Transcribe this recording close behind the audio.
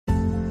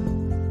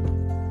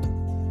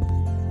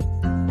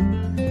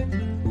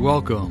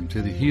Welcome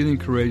to the Healing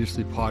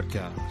Courageously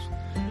podcast,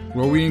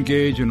 where we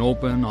engage in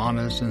open,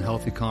 honest, and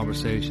healthy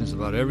conversations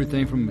about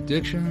everything from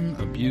addiction,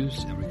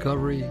 abuse, and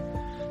recovery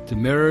to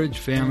marriage,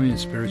 family, and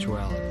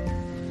spirituality.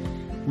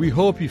 We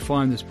hope you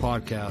find this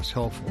podcast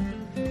helpful.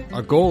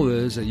 Our goal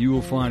is that you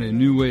will find a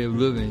new way of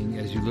living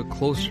as you look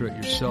closer at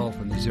yourself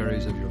in these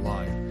areas of your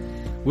life,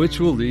 which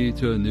will lead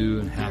to a new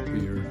and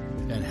happier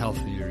and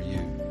healthier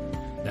you.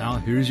 Now,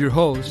 here's your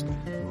host,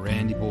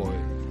 Randy Boyd.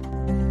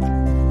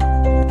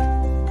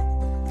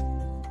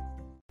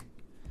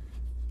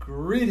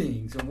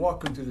 Greetings and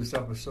welcome to this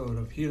episode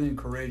of Healing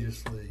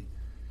Courageously,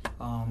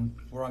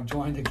 where I'm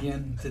joined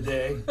again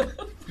today.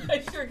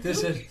 Your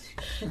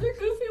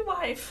goofy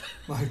wife.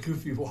 My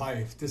goofy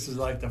wife. This is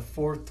like the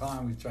fourth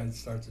time we tried to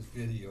start this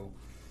video.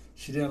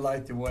 She didn't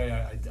like the way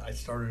I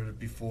started it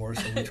before,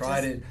 so we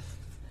tried it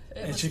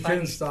and she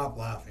couldn't stop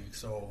laughing.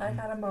 So I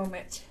had a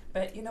moment,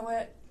 but you know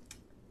what?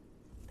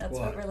 That's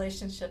what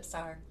relationships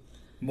are.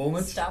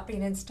 Moments?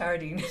 Stopping and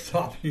starting.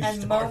 Stopping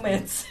and starting.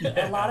 Moments.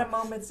 Yeah. A lot of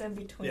moments in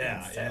between.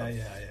 Yeah.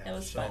 It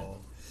was fun.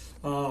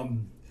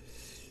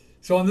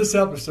 So on this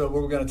episode,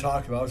 what we're going to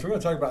talk about is we're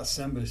going to talk about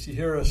SYMBIS. You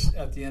hear us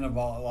at the end of a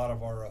lot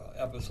of our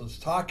episodes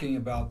talking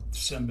about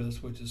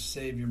SYMBIS, which is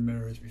Save Your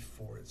Marriage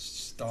Before It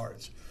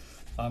Starts.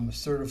 I'm a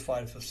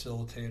certified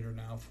facilitator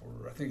now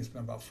for, I think it's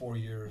been about 4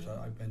 years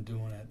I've been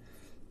doing it.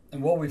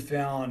 And what we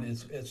found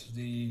is it's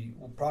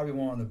probably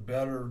one of the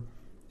better,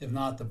 if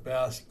not the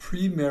best,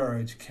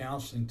 pre-marriage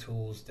counseling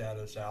tools that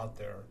is out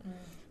there.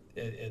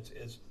 It's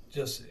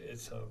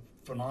a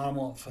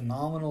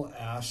phenomenal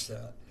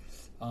asset.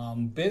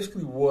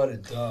 Basically what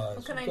it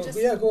does.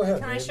 Well, go ahead.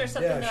 Can I share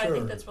something that sure. I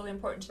think that's really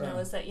important to know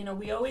is that,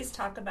 we always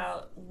talk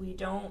about we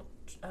don't,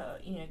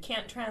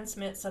 can't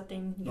transmit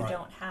something you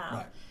don't have.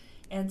 Right.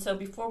 And so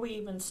before we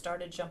even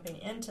started jumping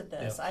into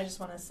this, I just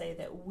want to say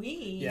that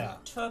we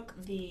took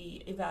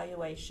the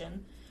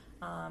evaluation,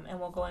 and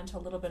we'll go into a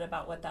little bit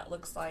about what that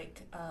looks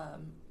like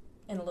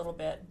in a little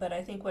bit. But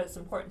I think what's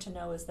important to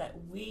know is that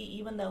we,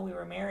 even though we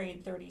were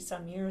married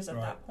 30-some years at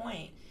that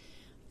point,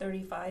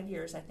 35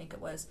 years I think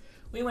it was,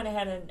 we went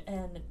ahead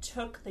and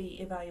took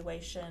the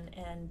evaluation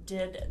and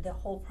did the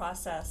whole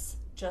process,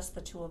 just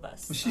the two of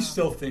us. Well, she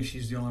still thinks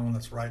she's the only one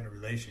that's right in a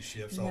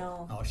relationship. So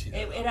no, she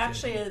doesn't. It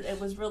actually it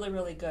was really,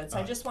 really good. So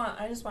I just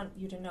want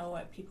you to know,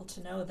 people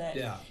to know that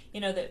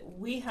that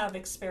we have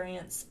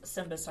experienced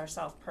SYMBIS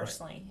ourselves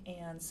personally,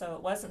 and so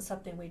it wasn't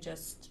something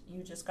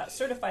you just got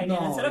certified in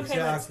and said,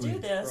 okay, let's do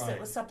this. Right. It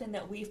was something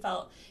that we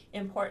felt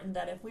important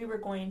that if we were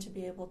going to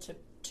be able to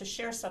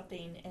share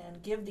something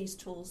and give these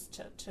tools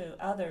to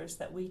others,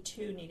 that we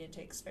too needed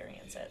to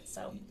experience it.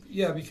 So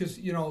because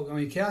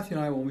Kathy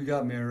and I, when we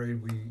got married,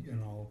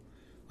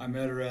 I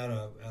met her at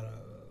a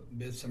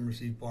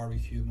Midsummer's Eve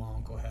barbecue my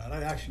uncle had.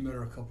 I actually met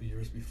her a couple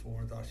years before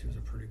and thought she was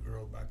a pretty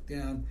girl back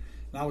then.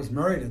 And I was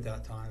married at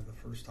that time, the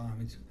first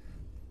time.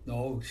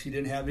 No, she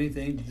didn't have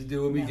anything to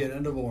do with me getting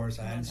a divorce.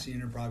 I hadn't seen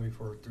her probably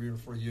for 3 or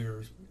 4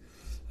 years.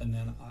 And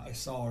then I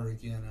saw her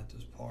again at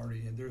this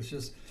party, and there's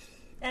just...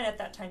 And at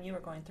that time, you were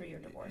going through your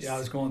divorce. Yeah, I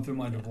was going through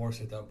my divorce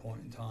at that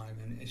point in time,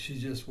 and she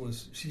just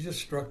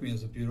struck me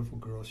as a beautiful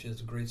girl. She has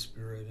a great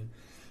spirit, and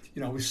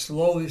we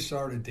slowly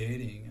started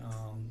dating.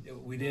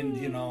 We didn't,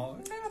 I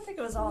don't think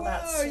it was all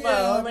that slow.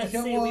 Yeah, Let's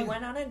see. We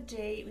went on a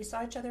date. We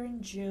saw each other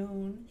in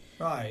June.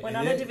 Right. Went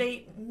on a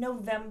date in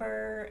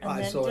November, and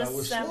then so December. That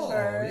was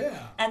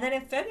slow, and then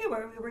in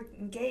February we were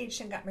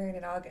engaged and got married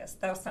in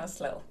August. That was not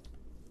slow.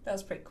 That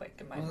was pretty quick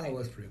in my mind. That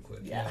was pretty quick.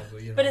 Yeah,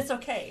 but it's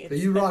okay. But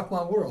you rock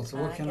my world, so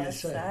what can I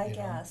say? I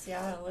guess,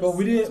 yeah. It was, but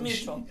we did. It was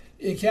mutual.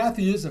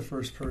 Kathy is the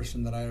first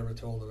person that I ever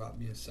told about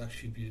being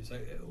sexually abused.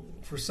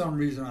 For some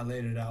reason, I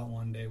laid it out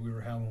one day. We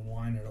were having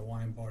wine at a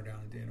wine bar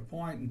down at Dana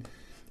Point, and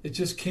it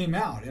just came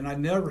out. And I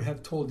never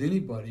have told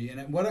anybody.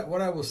 And what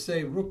I will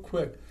say real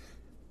quick,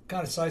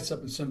 kind of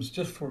sidestepping some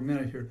just for a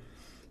minute here,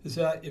 is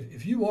that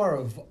if you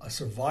are a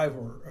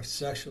survivor of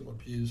sexual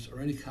abuse or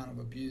any kind of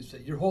abuse,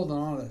 that you're holding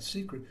on to that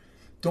secret,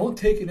 don't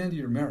take it into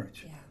your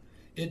marriage.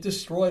 Yeah. It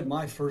destroyed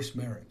my first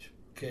marriage,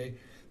 okay?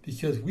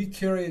 Because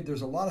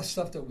there's a lot of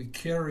stuff that we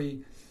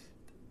carry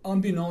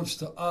unbeknownst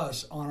to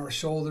us on our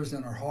shoulders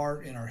and our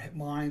heart and our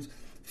minds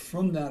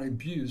from that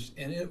abuse,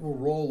 and it will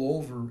roll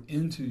over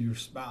into your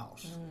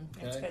spouse.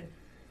 Okay? That's good.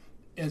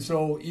 And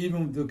so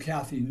even though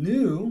Kathy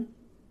knew,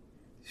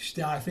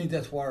 I think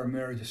that's why our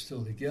marriage is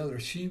still together.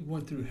 She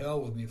went through hell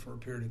with me for a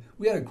period.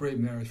 We had a great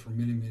marriage for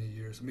many, many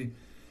years. I mean,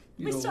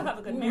 we still have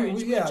a good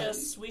marriage.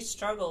 We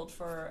struggled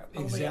for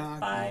probably a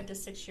 5 to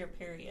 6 year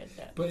period.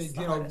 But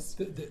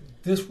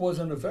this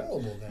wasn't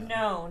available then.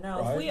 No.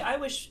 Right? I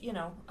wish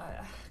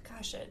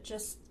it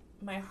just,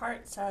 my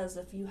heart says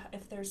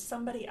if there's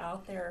somebody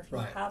out there, if you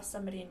have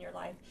somebody in your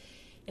life,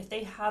 if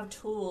they have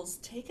tools,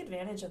 take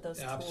advantage of those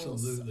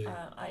tools. Absolutely.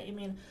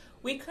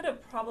 We could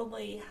have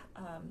probably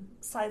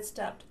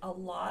sidestepped a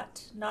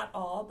lot, not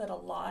all, but a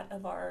lot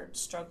of our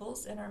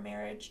struggles in our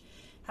marriage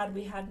had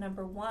we had,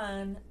 number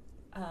one,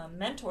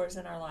 mentors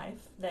in our life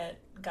that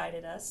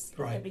guided us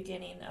at the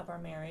beginning of our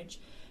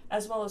marriage,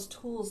 as well as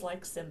tools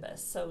like SYMBIS.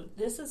 So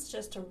this is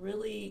just a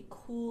really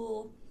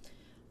cool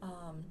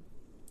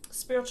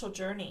spiritual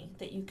journey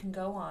that you can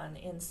go on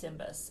in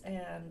SYMBIS,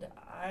 and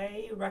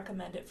I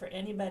recommend it for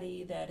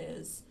anybody that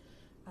is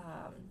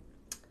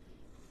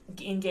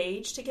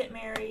engaged to get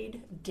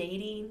married,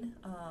 dating,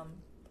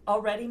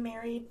 already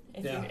married,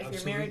 if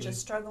your marriage is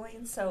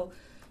struggling. So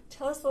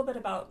tell us a little bit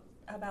about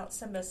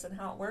SYMBIS and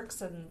how it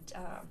works, and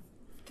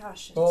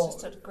it's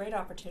just a great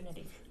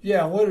opportunity.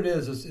 Yeah, what it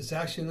is it's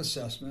actually an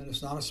assessment.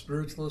 It's not a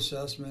spiritual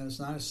assessment. It's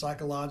not a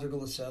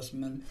psychological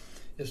assessment.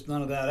 It's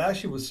none of that.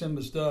 Actually, what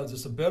SYMBIS does,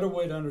 it's a better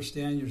way to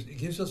understand it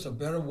gives us a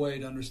better way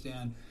to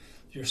understand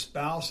your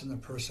spouse and their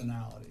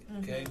personality.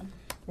 Okay,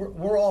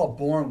 we're all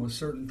born with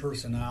certain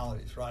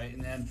personalities, right?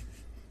 And then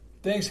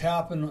things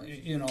happen,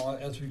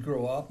 as we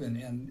grow up,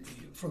 and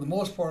for the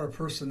most part, our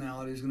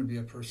personality is going to be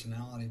a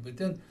personality. But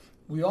then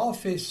we all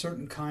face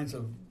certain kinds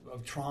of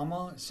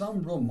trauma,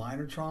 some real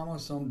minor trauma,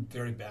 some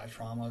very bad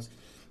traumas,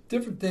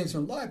 different things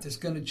in life that's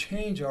going to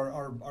change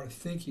our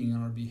thinking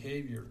and our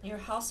behavior. Your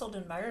household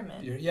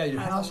environment. Your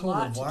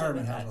household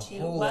environment has a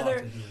whole lot to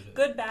do with it.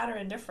 Good, bad, or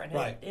indifferent.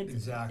 Right,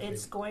 exactly.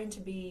 It's going to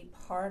be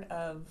part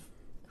of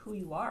who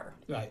you are.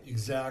 Right,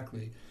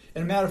 exactly.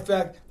 And a matter of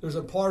fact, there's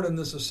a part in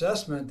this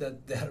assessment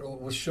that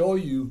will show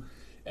you,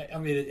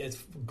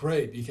 it's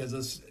great because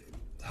it's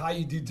how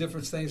you do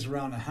different things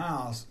around the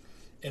house,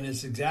 and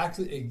it's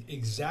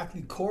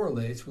exactly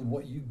correlates with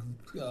what you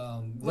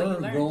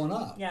learned growing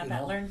up. Yeah,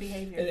 that learned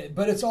behavior.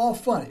 But it's all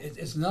fun.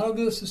 It's none of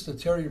this is to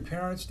tear your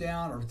parents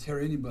down or tear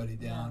anybody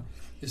down.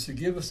 Yeah. It's to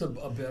give us a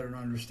better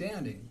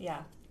understanding.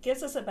 Yeah,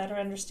 gives us a better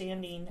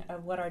understanding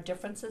of what our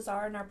differences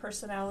are in our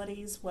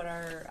personalities, what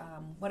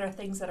are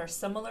things that are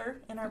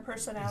similar in our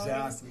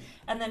personalities, exactly.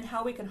 And then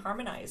how we can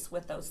harmonize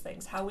with those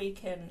things, how we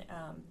can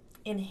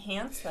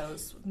enhance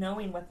those,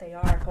 knowing what they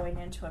are going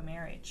into a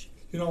marriage.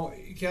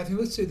 Kathy,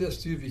 let's say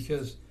this too,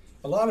 because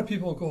a lot of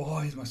people go, "Oh,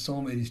 he's my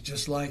soulmate. He's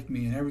just like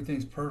me, and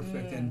everything's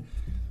perfect." And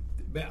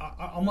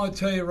I'm going to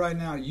tell you right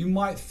now, you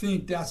might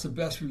think that's the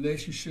best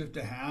relationship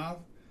to have,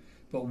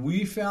 but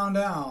we found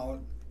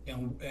out,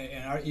 and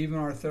even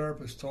our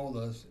therapist told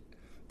us,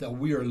 that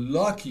we are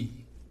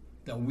lucky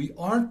that we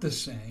aren't the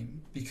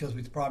same, because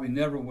we probably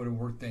never would have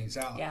worked things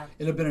out. Yeah.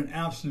 It'd have been an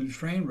absolute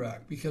train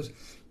wreck because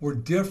we're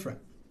different,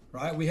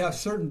 right? We have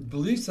certain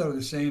beliefs that are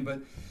the same,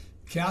 but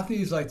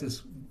Kathy's like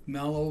this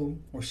mellow,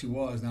 or she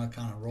was, now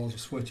kind of rolls a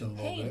switch a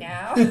little bit.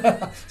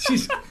 Now.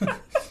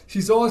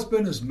 She's always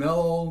been this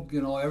mellow,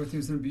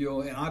 everything's going to be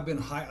okay. And I've been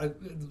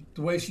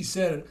the way she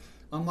said it,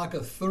 I'm like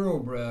a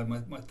thoroughbred,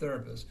 my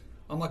therapist.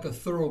 I'm like a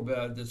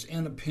thoroughbred that's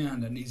in a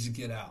pen that needs to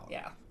get out.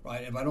 Yeah.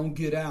 Right? If I don't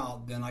get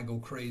out, then I go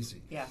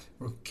crazy. Yeah.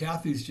 Where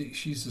Kathy's,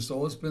 she's just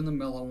always been the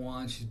mellow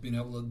one. She's been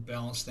able to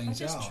balance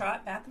things out. I just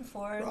trot back and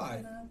forth.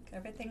 Right.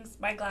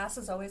 My glass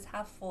is always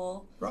half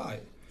full.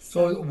 Right.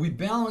 So we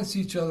balance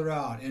each other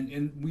out,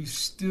 and we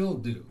still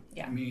do.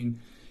 Yeah.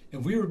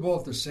 If we were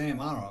both the same,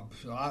 I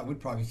don't know,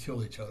 we'd probably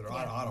kill each other.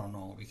 Yeah. I don't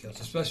know, because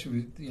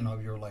especially,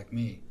 if you're like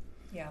me.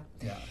 Yeah.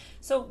 Yeah.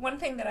 So one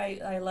thing that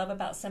I love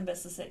about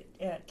SYMBIS is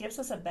it gives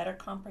us a better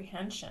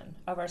comprehension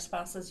of our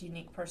spouse's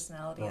unique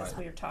personality, as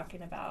we were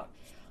talking about.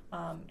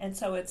 And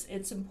so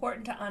it's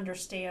important to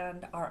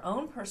understand our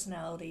own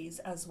personalities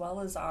as well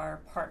as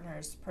our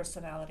partner's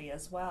personality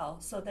as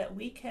well, so that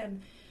we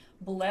can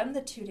blend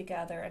the two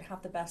together and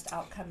have the best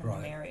outcome in the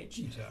marriage.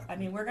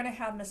 Exactly. We're going to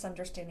have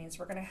misunderstandings,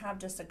 we're going to have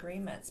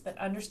disagreements, but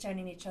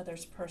understanding each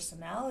other's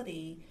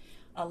personality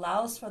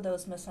allows for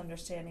those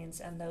misunderstandings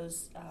and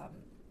those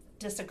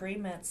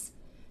disagreements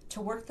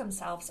to work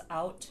themselves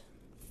out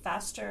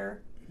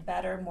faster,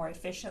 better, more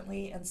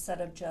efficiently, instead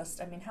of just,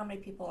 how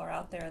many people are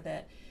out there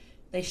that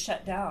they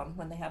shut down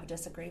when they have a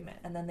disagreement,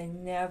 and then they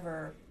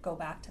never go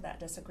back to that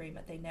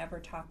disagreement. They never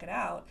talk it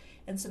out.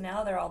 And so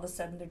now they're all of a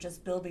sudden, they're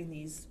just building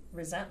these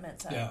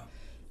resentments up. Yeah.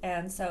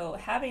 And so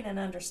having an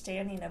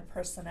understanding of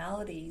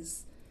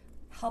personalities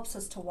helps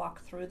us to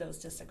walk through those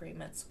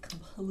disagreements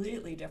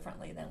completely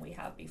differently than we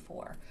have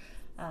before.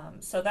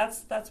 So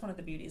that's one of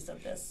the beauties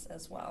of this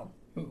as well.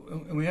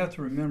 And we have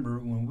to remember,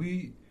 when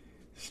we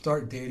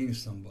start dating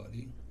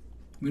somebody,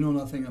 we know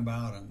nothing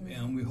about them,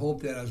 and we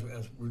hope that as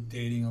we're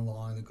dating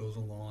along, that goes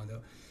along,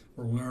 that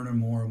we're learning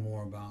more and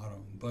more about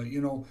them. But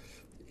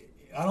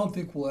I don't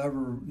think we'll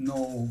ever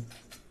know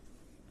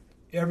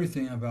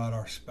everything about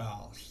our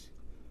spouse,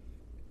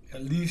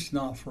 at least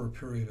not for a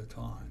period of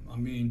time.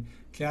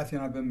 Kathy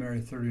and I have been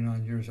married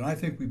 39 years, and I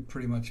think we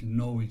pretty much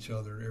know each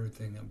other,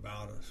 everything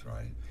about us,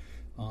 right?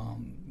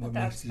 But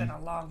that's been a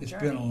long journey.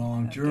 It's been a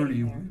long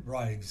journey,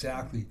 right?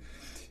 Exactly,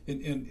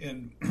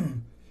 and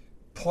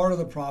part of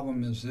the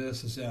problem is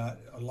that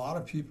a lot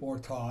of people are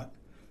taught,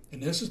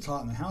 and this is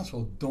taught in the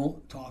household,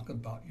 don't talk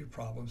about your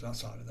problems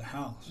outside of the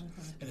house.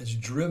 And it's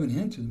driven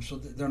into them, so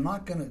that they're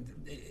not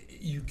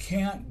you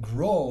can't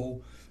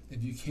grow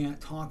if you can't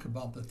talk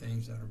about the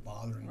things that are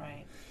bothering you.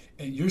 Right.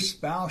 And your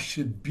spouse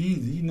should be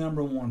the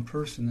number one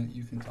person that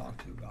you can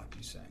talk to about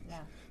these things. Yeah.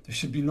 There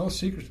should be no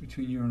secrets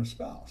between you and a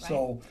spouse.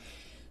 Right.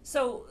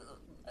 So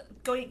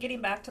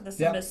getting back to the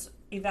SYMBIS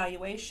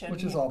evaluation,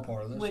 which is all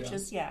part of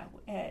this,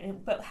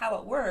 but how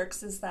it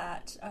works is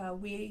that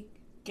we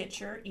get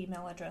your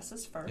email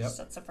addresses first. Yep.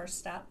 That's the first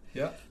step.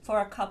 Yep. For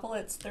a couple,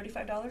 it's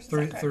 $35.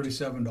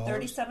 $37.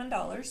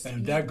 $37.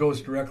 And that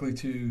goes directly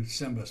to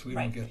SYMBIS. We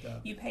right. don't get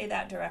that. You pay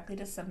that directly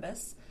to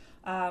SYMBIS.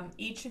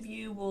 Each of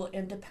you will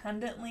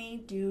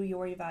independently do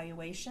your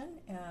evaluation,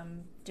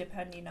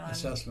 depending on...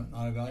 Assessment,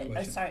 not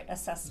evaluation.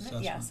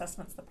 Assessment. Yeah,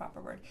 assessment's the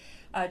proper word.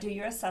 Do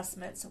your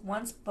assessments.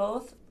 Once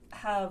both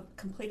have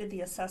completed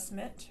the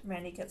assessment,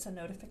 Randy gets a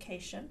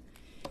notification,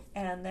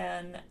 and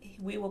then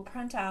we will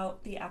print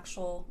out the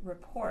actual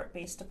report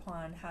based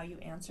upon how you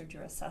answered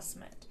your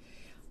assessment.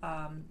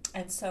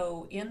 And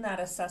so in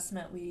that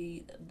assessment,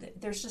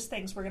 there's just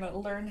things we're going to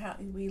learn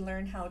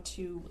how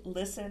to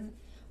listen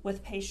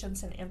with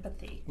patience and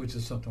empathy. Which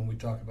is something we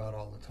talk about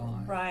all the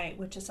time. Right,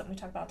 which is something we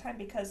talk about all the time,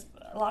 because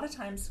a lot of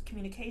times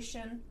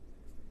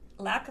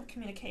lack of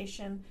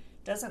communication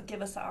doesn't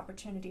give us the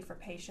opportunity for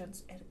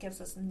patience. It gives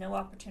us no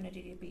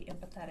opportunity to be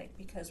empathetic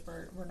because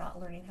we're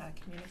not learning how to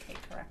communicate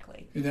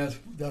correctly. And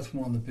that's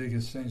one of the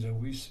biggest things that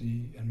we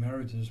see in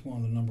marriages. One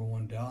of the number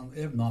one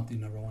if not the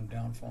number one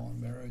downfall in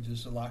marriage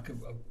is the lack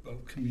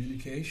of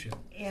communication.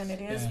 And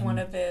it is one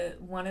of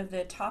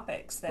the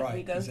topics that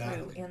we go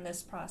through in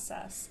this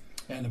process.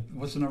 And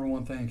what's the number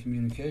one thing in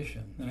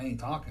communication? It ain't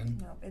talking.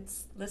 No,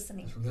 it's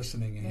listening. It's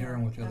listening and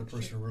hearing what the other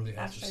person really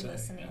has to say.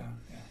 Listening.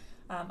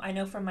 Yeah. I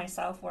know for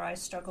myself where I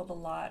struggled a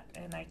lot,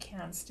 and I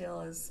can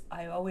still, is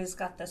I always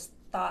got this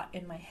thought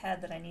in my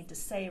head that I need to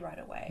say right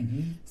away.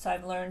 Mm-hmm. So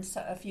I've learned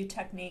a few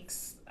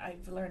techniques.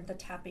 I've learned the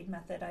tapping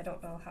method. I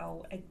don't know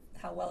how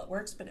well it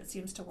works, but it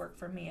seems to work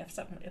for me. If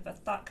a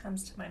thought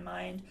comes to my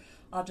mind,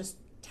 I'll just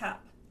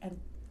tap and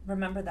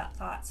remember that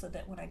thought, so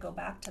that when I go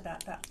back to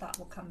that thought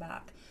will come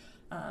back.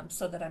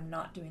 So that I'm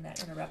not doing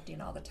that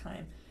interrupting all the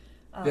time.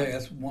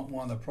 That's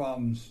one of the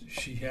problems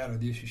she had, or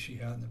the issue she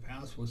had in the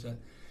past, was that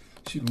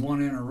she'd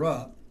want to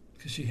interrupt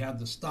because she had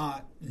this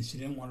thought and she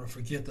didn't want to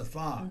forget the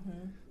thought,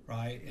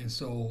 right? And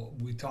so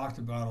we talked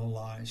about it a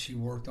lot, and she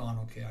worked on,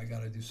 okay, I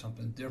got to do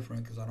something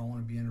different because I don't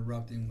want to be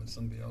interrupting when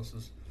somebody else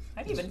is...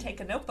 I'd even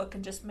take a notebook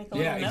and just make a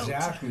little note. Yeah,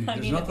 exactly.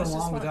 There's nothing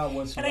wrong with that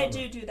whatsoever. And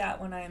I do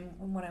that when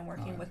I'm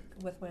working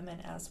with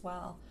women as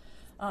well.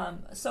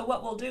 So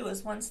what we'll do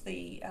is, once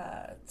the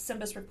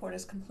SYMBIS report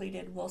is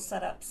completed, we'll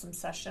set up some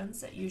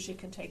sessions that usually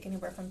can take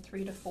anywhere from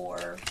 3 to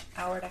 4,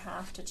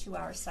 hour-and-a-half to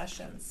 2-hour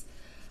sessions.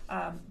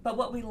 But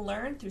what we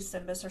learned through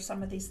SYMBIS are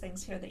some of these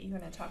things here that you're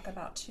going to talk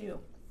about too.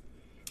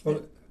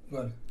 Well,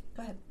 go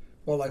ahead.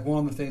 Well, like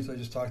one of the things I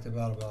just talked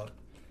about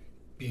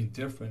being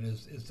different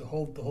is the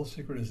whole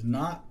secret is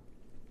not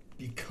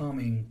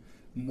becoming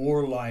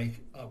more like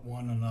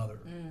one another.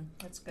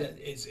 That's good.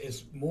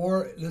 It's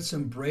more, let's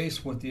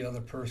embrace what the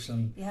other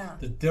person,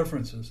 the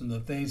differences and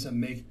the things that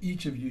make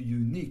each of you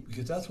unique,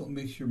 because that's what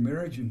makes your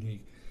marriage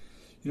unique.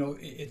 You know,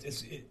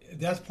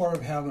 that's part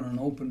of having an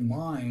open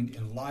mind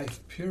in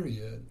life,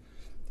 period.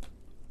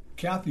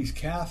 Kathy's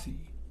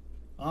Kathy.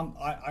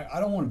 I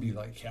don't want to be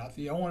like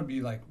Kathy. I want to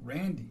be like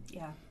Randy.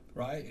 Yeah.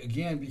 Right?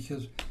 Again,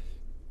 because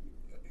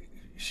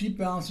she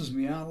balances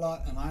me out a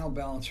lot, and I'll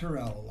balance her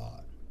out a lot.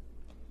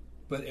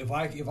 But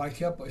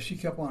if she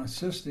kept on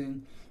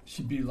insisting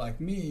she'd be like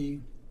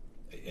me,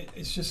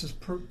 it's just this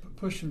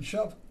push and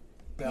shove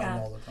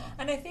battle all the time.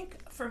 And I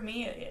think for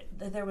me,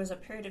 there was a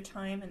period of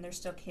time, and there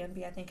still can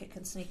be, I think it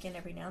can sneak in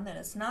every now and then.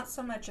 It's not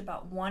so much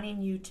about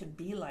wanting you to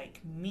be like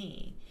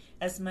me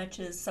as much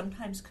as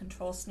sometimes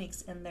control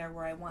sneaks in there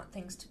where I want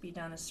things to be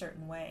done a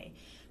certain way.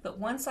 But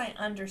once I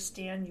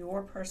understand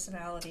your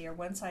personality, or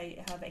once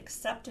I have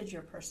accepted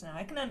your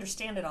personality, I can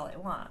understand it all I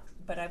want,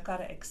 but I've got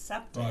to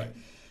accept it.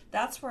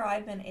 That's where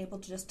I've been able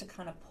to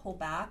kind of pull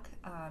back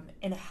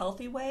in a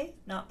healthy way,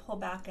 not pull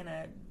back in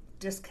a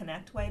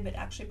disconnect way, but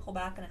actually pull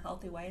back in a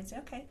healthy way and say,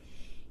 okay,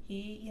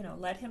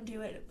 let him do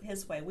it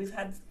his way. We've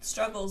had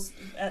struggles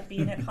at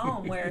being at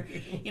home where,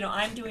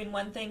 I'm doing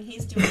one thing,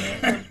 he's doing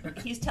it,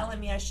 or he's telling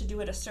me I should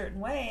do it a certain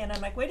way, and I'm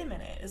like, wait a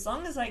minute, as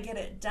long as I get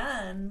it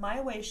done,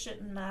 my way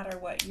shouldn't matter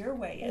what your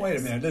way is. Wait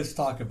a minute, let's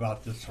talk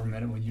about this for a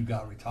minute. When you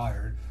got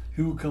retired,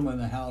 who would come in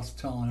the house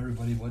telling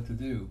everybody what to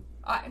do?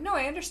 No,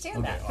 I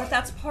understand that, but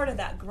that's part of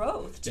that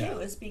growth too,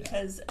 is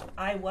because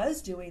I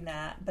was doing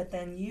that, but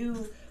then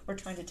you were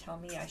trying to tell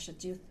me I should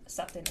do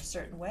something a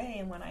certain way,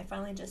 and when I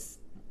finally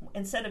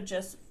instead of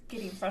just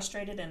getting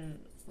frustrated and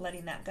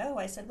letting that go,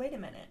 I said, wait a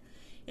minute,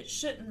 it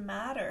shouldn't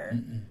matter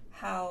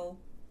how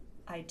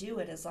I do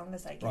it as long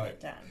as I get it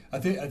done. I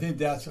think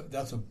that's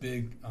a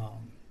big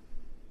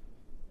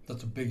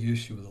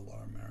issue with a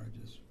lot of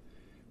marriages,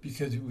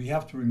 because we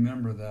have to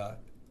remember that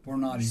we're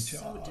not each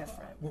other. So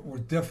different. We're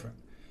different.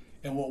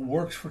 And what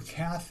works for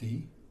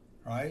Kathy,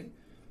 right,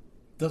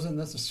 doesn't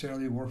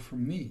necessarily work for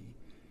me.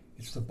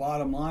 It's the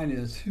bottom line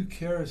is, who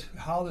cares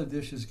how the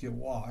dishes get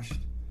washed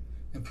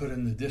and put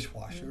in the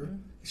dishwasher?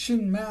 It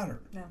shouldn't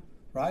matter. No.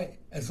 Right?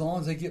 As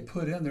long as they get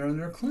put in there and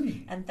they're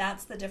clean. And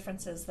that's the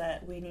differences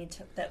that we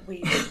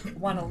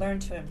want to learn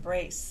to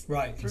embrace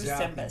through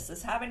SYMBIS,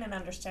 is having an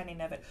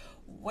understanding of it.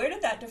 Where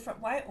did that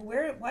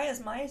why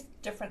is my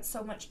difference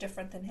so much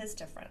different than his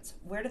difference?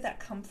 Where did that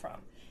come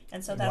from?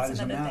 And so that's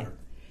another thing.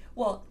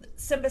 Well,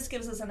 SYMBIS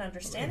gives us an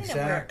understanding of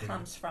where it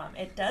comes from.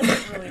 It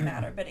doesn't really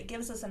matter, but it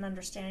gives us an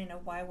understanding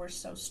of why we're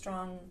so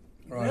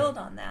strong-willed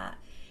on that,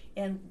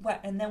 and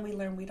then we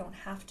learn we don't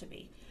have to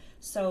be.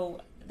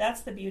 So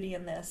that's the beauty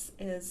in this,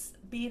 is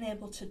being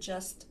able to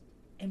just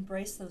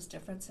embrace those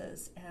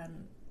differences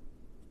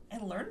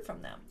and learn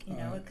from them, you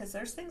know, because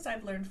there's things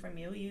I've learned from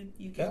you.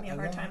 You give me a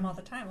hard time all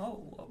the time.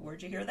 Oh,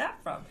 where'd you hear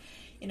that from?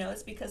 You know,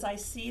 it's because I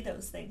see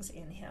those things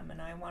in him, and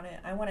I want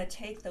to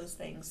take those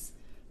things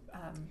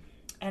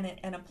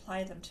and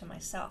apply them to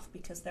myself,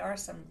 because there are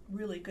some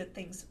really good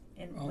things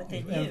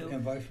within you,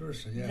 and vice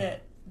versa,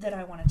 that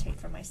I want to take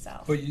for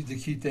myself. But the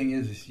key thing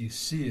is you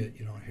see it,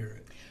 you don't hear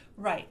it.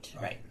 Right.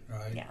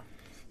 Yeah.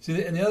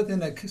 See, and the other thing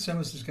that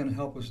SYMBIS is going to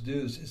help us do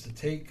is to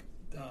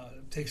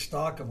take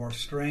stock of our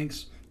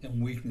strengths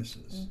and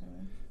weaknesses.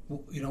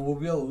 You know, we'll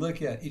be able to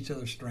look at each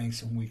other's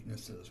strengths and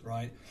weaknesses,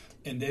 right?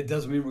 And it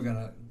doesn't mean we're going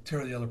to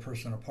tear the other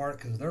person apart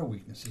because of their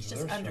weaknesses. It's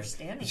just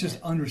understanding it. It's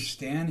just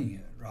understanding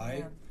it,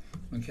 right?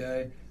 Yeah.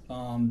 Okay.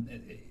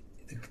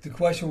 The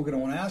question we're going to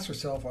want to ask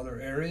ourselves: are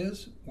there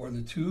areas where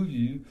the two of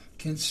you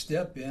can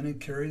step in and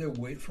carry the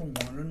weight from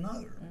one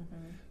another?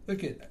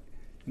 Look at,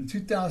 in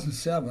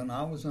 2007,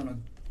 I was in a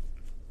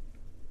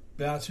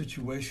bad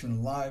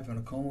situation, live in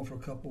a coma for a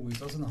couple of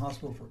weeks. I was in the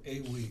hospital for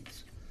 8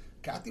 weeks.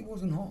 Kathy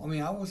wasn't home. I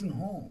mean, I wasn't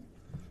home.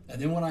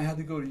 And then when I had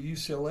to go to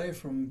UCLA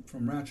from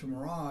Rancho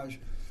Mirage,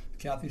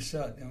 Kathy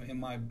sat in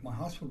my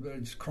hospital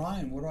bed just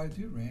crying. What do I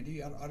do,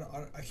 Randy?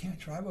 I can't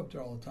drive up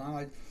there all the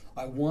time.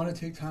 I want to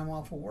take time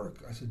off of work.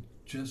 I said,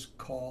 just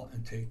call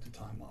and take the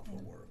time off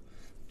of work.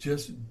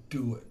 Just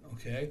do it,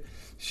 okay?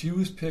 She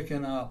was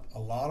picking up a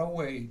lot of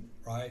weight,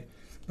 right?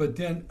 But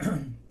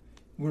then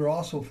we were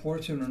also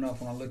fortunate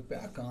enough, when I look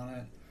back on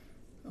it,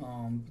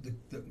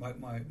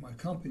 my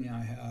company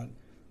I had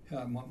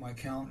my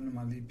accountant and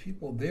my lead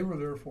people, they were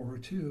there for her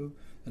too,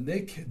 and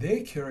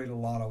they carried a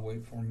lot of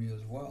weight for me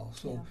as well.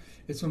 So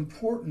it's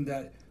important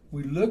that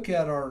we look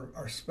at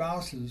our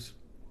spouses,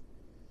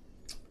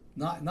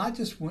 not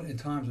just when in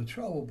times of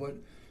trouble, but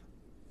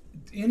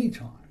any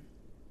time,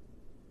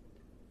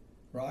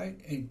 right?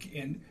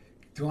 And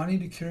do I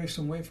need to carry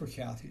some weight for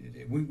Kathy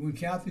today? When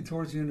Kathy,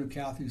 towards the end of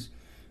Kathy's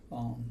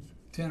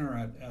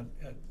tenure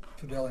at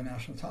Fidelity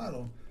National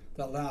Title,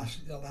 that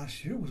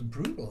last year was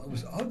brutal. It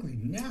was ugly,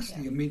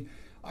 nasty. I mean,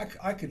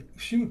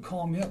 she would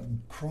call me up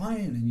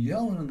crying and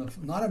yelling,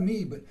 not at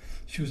me, but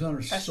she was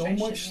under so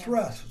much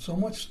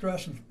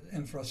stress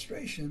and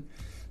frustration.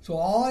 So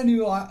all I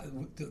knew,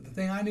 the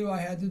thing I knew I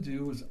had to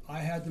do was I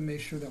had to make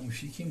sure that when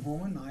she came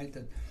home at night,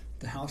 that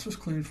the house was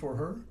clean for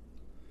her.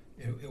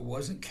 It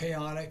wasn't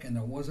chaotic, and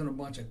there wasn't a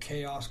bunch of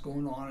chaos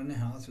going on in the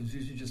house. It was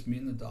usually just me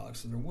and the dog,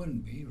 so there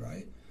wouldn't be,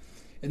 right?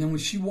 And then when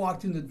she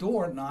walked in the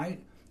door at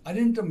night, I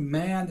didn't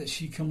demand that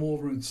she come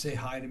over and say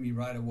hi to me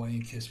right away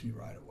and kiss me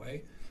right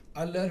away.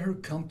 I let her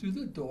come through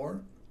the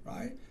door,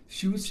 right?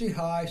 She would say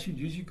hi. She'd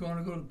usually go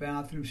to the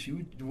bathroom. She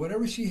would do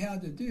whatever she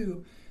had to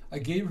do. I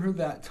gave her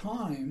that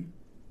time,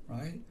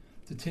 right,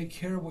 to take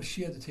care of what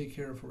she had to take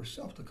care of for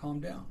herself, to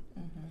calm down.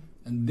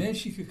 And then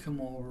she could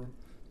come over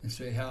and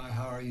say, hi,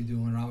 how are you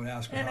doing? And I would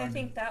ask her. And I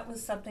think that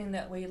was something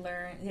that we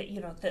learned,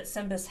 that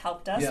SYMBIS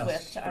helped us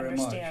with to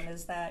understand,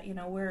 is that,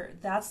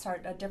 that's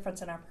a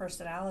difference in our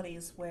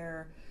personalities,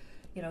 where,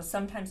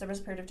 sometimes there was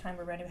a period of time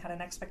where Randy had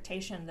an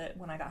expectation that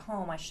when I got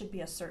home I should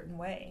be a certain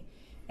way.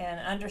 And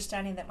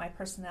understanding that my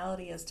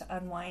personality is to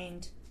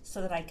unwind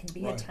so that I can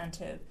be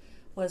attentive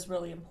was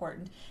really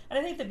important. And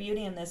I think the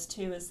beauty in this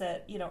too is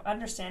that,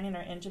 understanding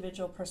our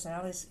individual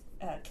personalities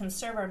can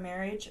serve our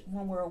marriage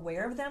when we're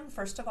aware of them,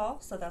 first of all.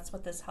 So that's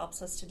what this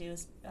helps us to do,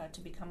 is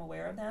to become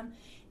aware of them.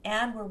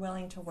 And we're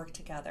willing to work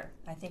together.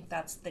 I think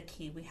that's the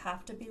key. We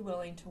have to be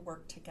willing to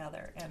work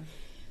together. And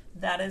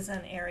that is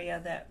an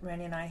area that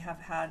Randy and I have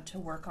had to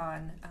work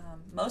on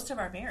most of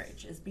our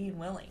marriage, is being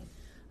willing.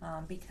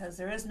 Because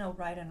there is no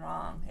right and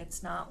wrong.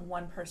 It's not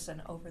one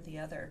person over the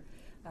other.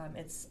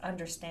 It's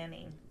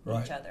understanding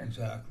each other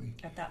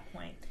at that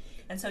point.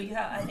 And so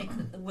I think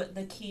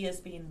the key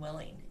is being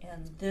willing,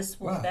 and this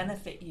will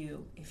benefit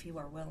you if you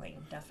are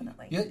willing,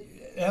 definitely. Yeah,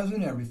 as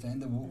in everything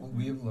that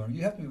we have learned,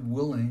 you have to be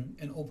willing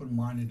and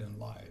open-minded in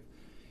life.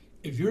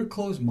 If you're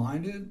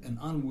closed-minded and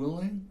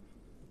unwilling,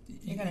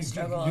 you're going to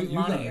struggle in a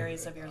lot of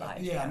areas of your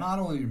life. Yeah, not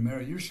only your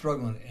marriage, you're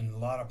struggling in a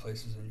lot of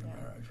places in your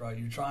marriage, right?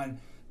 You're trying.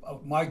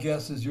 My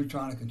guess is you're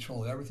trying to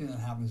control everything that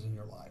happens in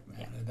your life,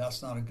 man. And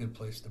that's not a good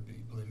place to be.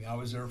 Believe me, I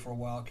was there for a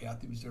while.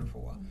 Kathy was there for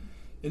a while.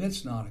 And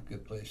it's not a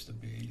good place to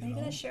be. Are you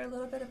going to share a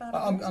little bit about it?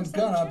 I'm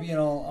gonna,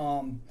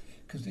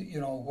 because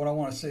what I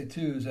want to say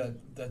too is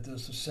that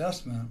this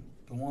assessment,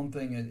 the one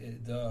thing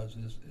it does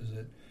is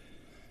it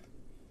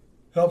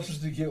helps us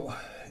to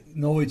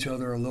know each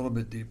other a little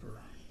bit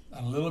deeper,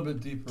 a little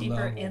bit deeper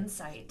level.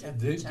 Insight of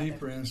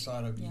deeper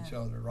insight of each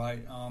other,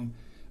 right?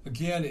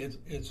 Again,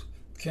 it's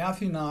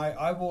Kathy and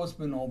I've always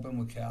been open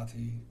with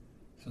Kathy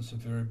since the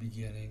very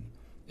beginning.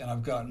 And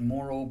I've gotten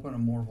more open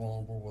and more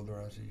vulnerable with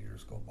her as the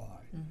years go by.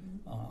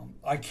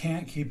 I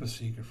can't keep a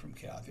secret from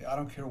Kathy. I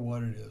don't care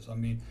what it is. I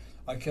mean,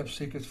 I kept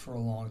secrets for a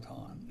long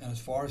time. And as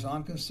far as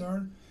I'm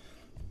concerned,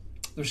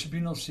 there should be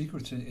no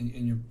secrets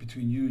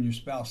between you and your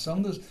spouse.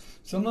 Some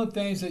of the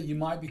things that you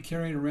might be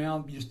carrying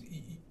around,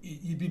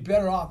 you'd be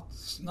better off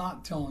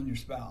not telling your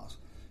spouse.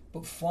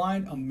 But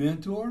find a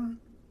mentor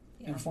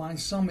and find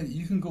somebody that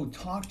you can go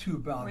talk to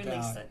about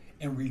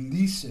and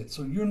release it,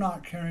 so you're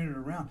not carrying it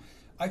around.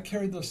 I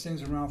carried those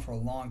things around for a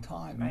long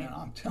time, and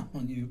I'm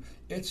telling you,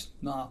 it's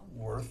not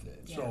worth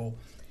it. Yeah. So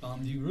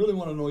you really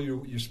want to know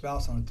your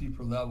spouse on a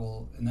deeper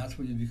level, and that's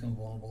when you become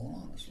vulnerable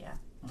and honest. Yeah.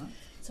 Right?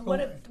 So what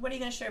are you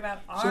going to share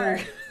about our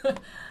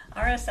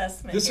our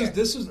assessment?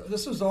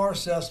 This is our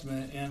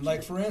assessment, and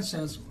like for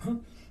instance,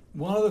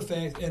 one of the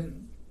things,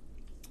 and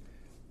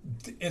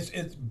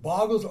it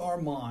boggles our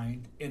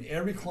mind in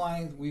every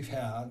client we've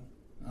had.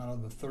 Out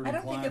of the 30 I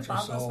don't clients think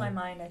it boggles my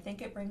mind. I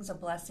think it brings a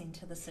blessing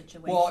to the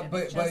situation. Well,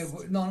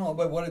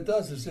 but what it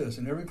does is this: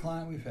 and every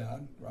client we've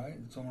had, right,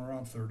 somewhere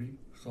around 30,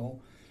 so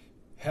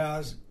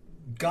has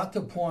got to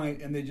a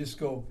point, and they just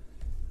go,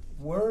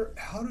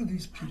 how do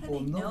these people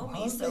know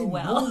me so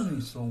well?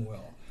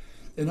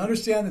 And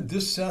understand that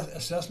this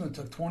assessment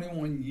took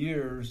 21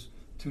 years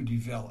to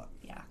develop.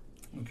 Yeah.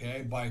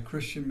 Okay, by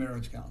Christian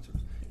marriage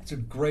counselors. It's a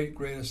great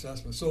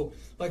assessment. So,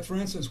 like for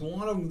instance,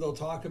 one of them they'll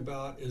talk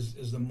about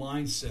is the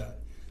mindset.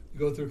 You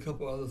go through a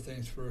couple other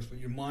things first, but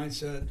your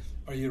mindset,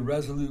 are you a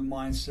resolute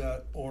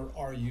mindset or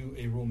are you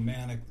a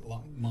romantic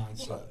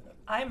mindset? Well,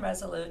 I'm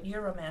resolute,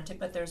 you're romantic,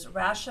 but there's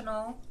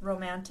rational,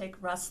 romantic,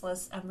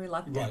 restless, and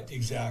reluctant. Right,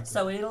 exactly.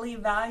 So it'll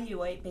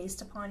evaluate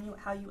based upon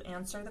how you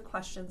answer the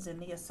questions in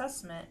the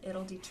assessment.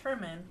 It'll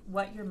determine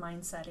what your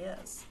mindset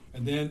is.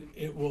 And then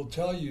it will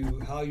tell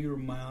you how your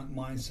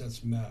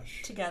mindsets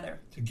mesh. Together.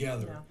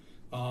 Yeah.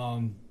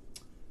 I'll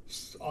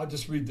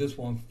just read this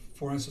one,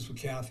 for instance, with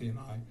Kathy and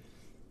I.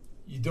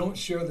 You don't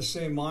share the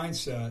same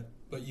mindset,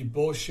 but you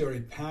both share a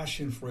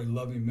passion for a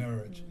loving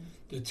marriage.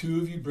 The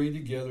two of you bring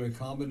together a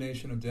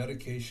combination of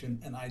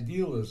dedication and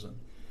idealism.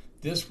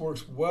 This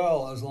works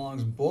well as long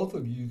as both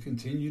of you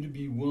continue to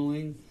be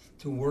willing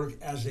to work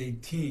as a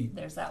team.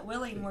 There's that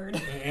willing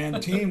word.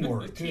 And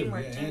teamwork, too.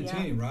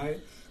 Team, right?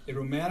 A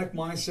romantic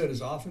mindset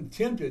is often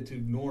tempted to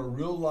ignore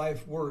real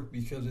life work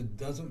because it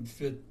doesn't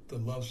fit the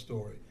love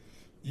story.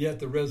 Yet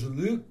the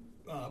resolute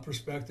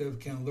perspective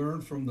can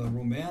learn from the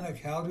romantic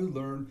how to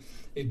lean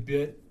a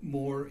bit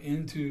more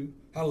into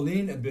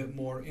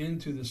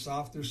the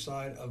softer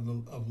side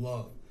of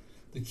love.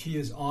 The key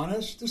is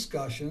honest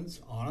discussions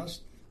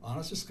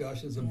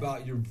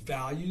about your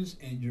values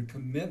and your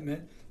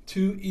commitment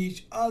to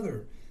each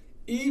other,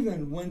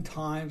 even when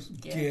times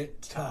get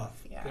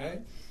tough. Yeah.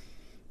 Okay.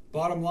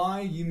 Bottom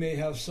line, you may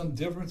have some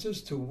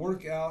differences to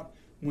work out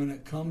when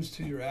it comes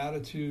to your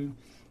attitude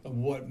of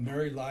what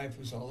married life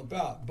is all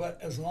about. But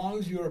as long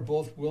as you are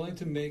both willing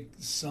to make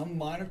some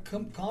minor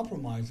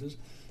compromises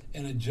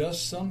and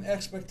adjust some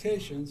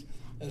expectations,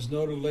 as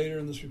noted later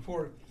in this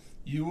report,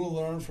 you will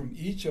learn from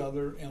each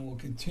other and will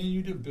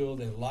continue to build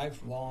a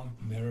lifelong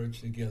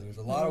marriage together. There's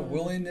a lot of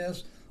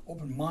willingness,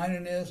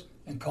 open-mindedness,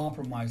 and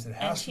compromise that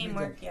has to be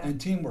done. And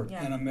teamwork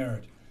in a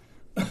marriage.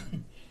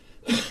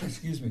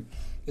 Excuse me.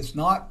 It's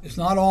not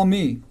all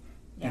me.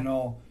 Yeah. You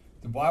know,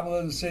 the Bible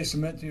doesn't say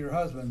submit to your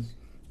husbands,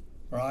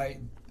 right?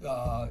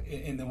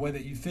 In the way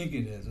that you think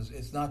it is.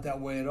 It's not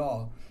that way at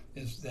all.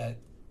 It's that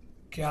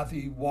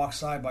Kathy walks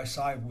side by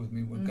side with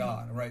me with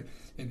God, right?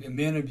 And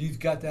men, if you've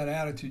got that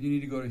attitude, you need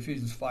to go to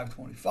Ephesians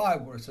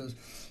 5:25, where it says,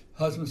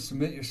 "Husbands,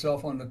 submit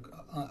yourself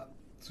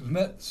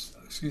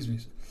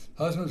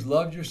Husbands,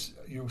 love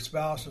your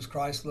spouse as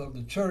Christ loved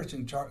the church,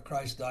 and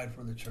Christ died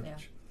for the church."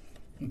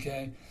 Yeah.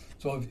 Okay,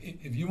 so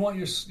if you want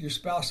your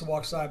spouse to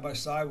walk side by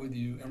side with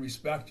you and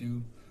respect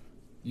you,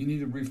 you need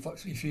to read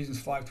Ephesians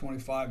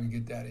 5:25 and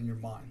get that in your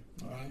mind.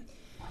 All right.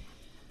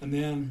 And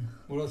then,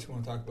 what else you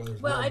want to talk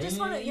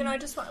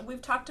about?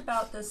 We've talked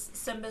about this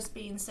SYMBIS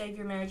being save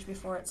your marriage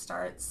before it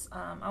starts.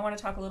 I want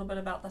to talk a little bit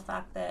about the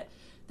fact that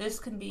this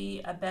can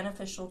be a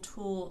beneficial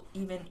tool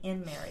even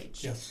in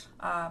marriage. Yes.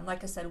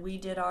 Like I said, we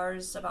did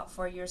ours about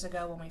 4 years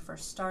ago when we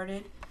first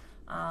started,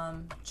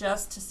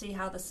 just to see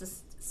how the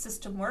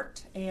system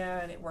worked,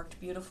 and it worked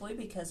beautifully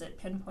because it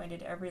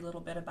pinpointed every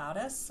little bit about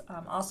us.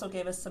 Also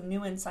gave us some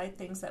new insight,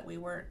 things that we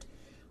weren't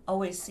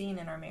always seeing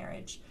in our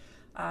marriage.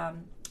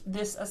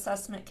 This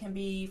assessment can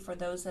be for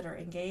those that are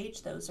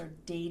engaged, those are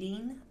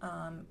dating,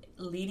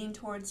 leading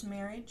towards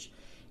marriage.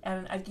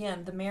 And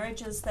again, the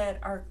marriages that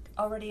are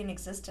already in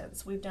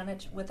existence. We've done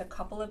it with a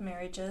couple of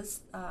marriages,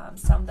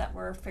 some that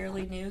were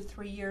fairly new,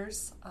 3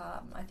 years.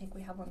 I think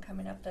we have one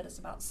coming up that is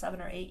about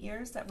 7 or 8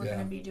 years that we're going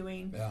to be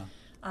doing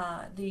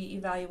the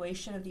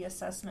evaluation of the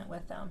assessment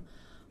with them.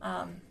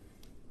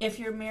 If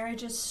your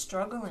marriage is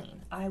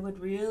struggling, I would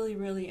really,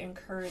 really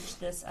encourage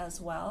this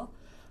as well.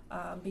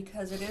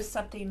 Because it is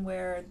something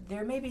where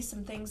there may be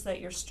some things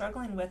that you're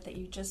struggling with that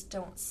you just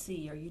don't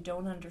see or you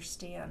don't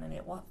understand, and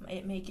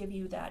it may give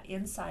you that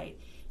insight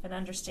and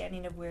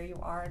understanding of where you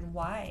are and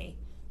why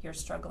you're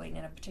struggling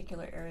in a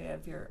particular area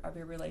of your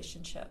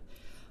relationship.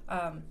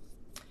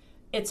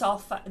 It's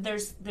all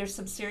there's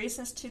some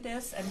seriousness to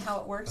this, and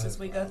how it works is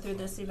we go through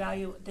this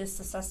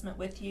assessment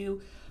with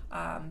you,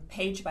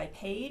 page by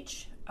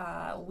page.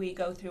 We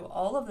go through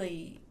all of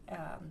the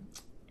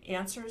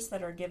answers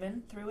that are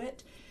given through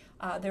it.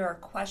 There are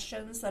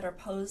questions that are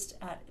posed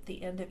at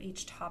the end of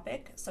each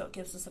topic, so it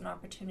gives us an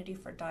opportunity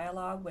for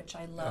dialogue, which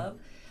I love.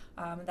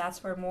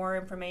 That's where more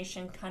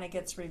information kind of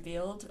gets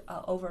revealed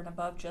over and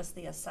above just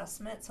the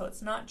assessment. So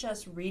it's not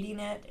just reading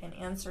it and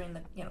answering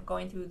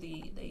going through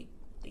the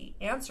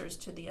answers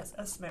to the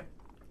assessment.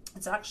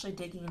 It's actually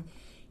digging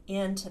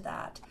into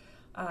that.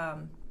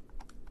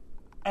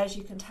 As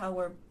you can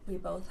tell, we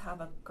both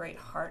have a great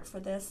heart for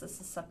this. This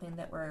is something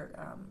that we're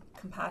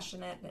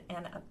compassionate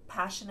and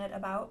passionate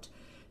about,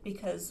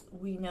 because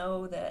we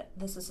know that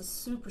this is a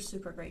super,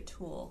 super great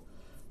tool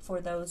for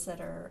those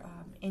that are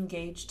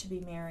engaged to be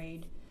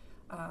married,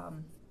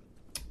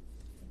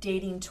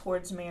 dating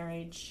towards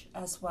marriage,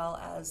 as well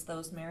as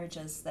those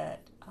marriages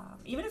that,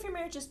 even if your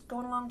marriage is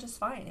going along just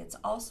fine, it's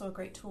also a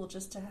great tool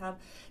just to have,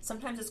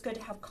 sometimes it's good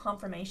to have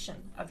confirmation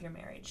of your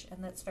marriage,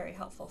 and that's very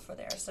helpful for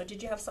there. So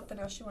did you have something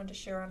else you wanted to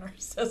share on our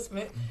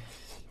assessment?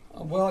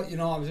 Well,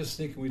 I was just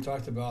thinking, we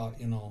talked about,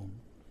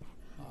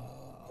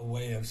 a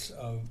way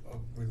of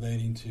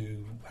relating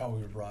to how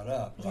we were brought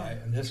up, right?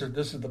 Yeah. And this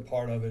is the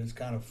part of it. It's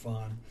kind of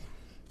fun,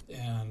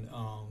 and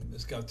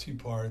it's got two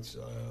parts.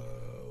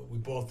 We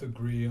both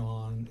agree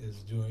on is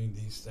doing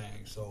these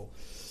things. So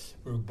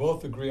we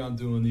both agree on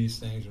doing these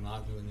things or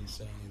not doing these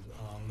things.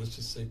 Let's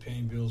just say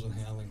paying bills and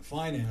handling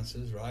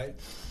finances, right?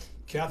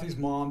 Kathy's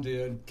mom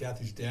did,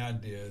 Kathy's dad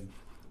did,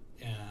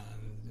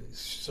 and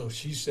so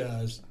she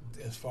says,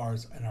 as far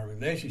as in our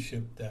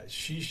relationship, that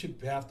she should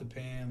have to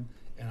pay him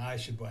and I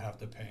should have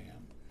to pay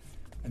him.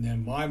 And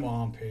then my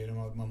mom paid him.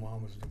 My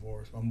mom was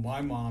divorced.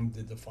 My mom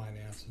did the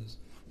finances,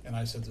 and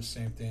I said the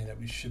same thing, that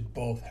we should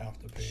both have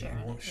to pay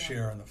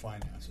share in the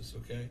finances,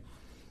 okay?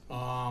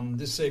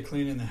 Just say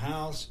cleaning the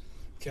house.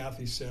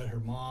 Kathy said her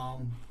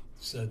mom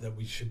said that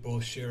we should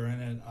both share in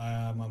it.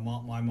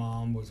 My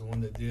mom was the one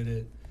that did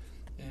it,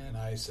 and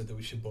I said that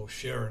we should both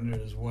share in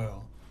it as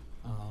well.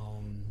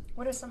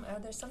 What are some? Are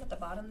there some at the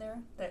bottom there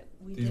that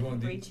we didn't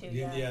agree to?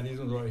 Yeah, these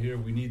ones right here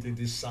we need to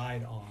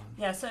decide on.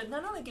 Yeah, so it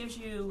not only gives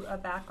you a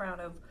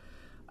background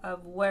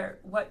of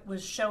what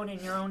was shown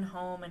in your own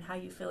home and how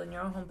you feel in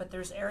your own home, but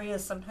there's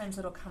areas sometimes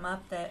that'll come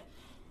up that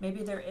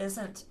maybe there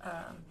isn't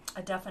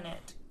a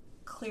definite,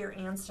 clear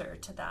answer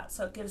to that.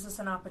 So it gives us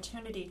an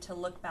opportunity to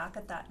look back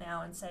at that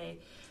now and say,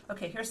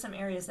 okay, here's some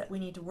areas that we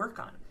need to work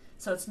on.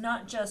 So it's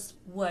not just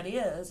what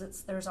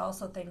is, there's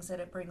also things that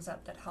it brings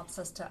up that helps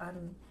us to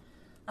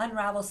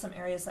unravel some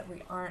areas that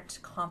we aren't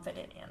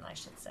confident in, I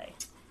should say.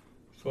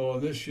 So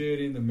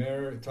initiating the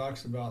marriage, it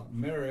talks about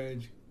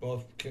marriage,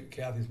 both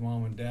Kathy's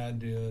mom and dad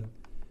did,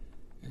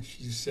 and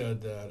she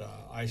said that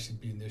I should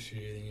be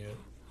initiating it,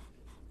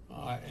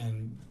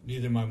 and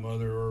neither my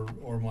mother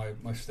or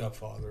my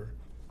stepfather,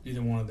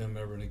 neither one of them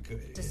ever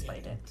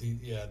displayed it.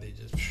 They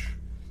just,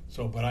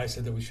 so, but I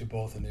said that we should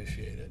both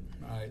initiate it,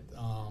 right?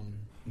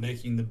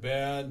 Making the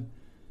bed,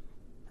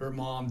 her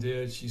mom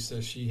did, she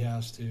says she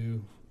has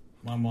to.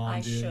 My mom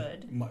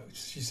did.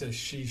 She says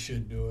she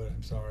should do it.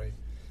 I'm sorry.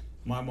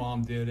 My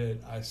mom did it.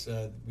 I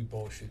said we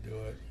both should do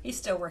it. He's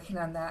still working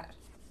on that.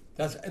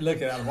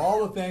 Look, out of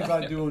all the things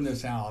I do in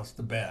this house,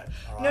 the bed.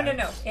 All right?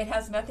 No. It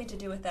has nothing to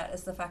do with that.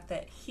 It's the fact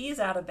that he's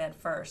out of bed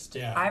first.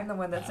 Yeah. I'm the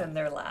one that's in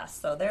there last.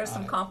 So there's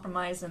some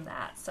compromise in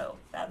that. So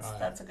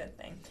that's a good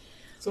thing.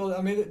 So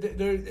I mean,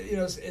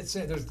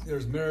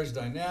 there's marriage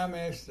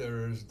dynamics.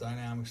 There's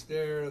dynamics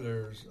there.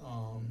 There's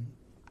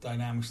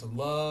dynamics of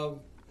love.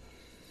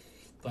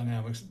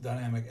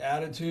 Dynamic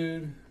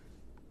attitude,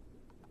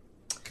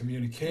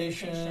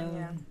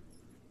 communication,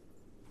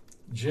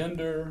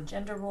 gender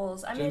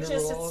roles. I mean,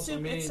 there's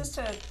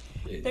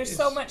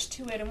so much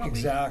to it,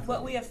 and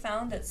what we have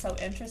found that's so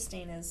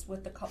interesting is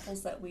with the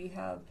couples that we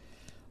have,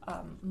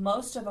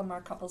 most of them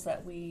are couples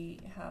that we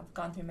have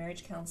gone through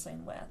marriage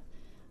counseling with.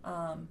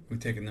 We've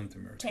taken them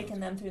through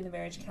through the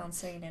marriage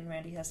counseling, and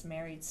Randy has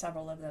married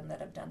several of them that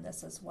have done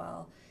this as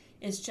well.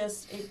 It's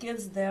just, it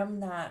gives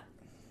them that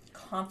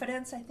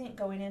confidence, I think,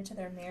 going into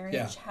their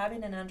marriage,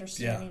 having an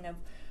understanding of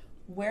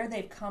where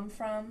they've come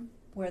from,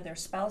 where their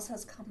spouse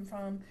has come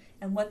from,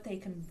 and what they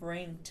can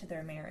bring to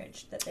their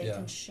marriage that they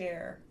can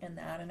share in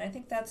that. And I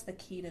think that's the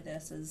key to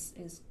this is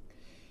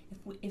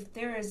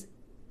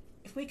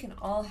if we can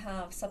all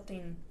have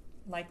something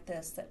like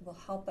this that will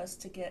help us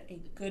to get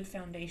a good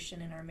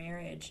foundation in our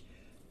marriage,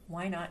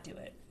 why not do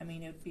it? I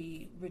mean, it would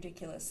be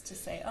ridiculous to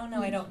say, oh,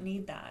 no, I don't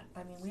need that.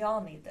 I mean, we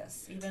all need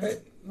this. Even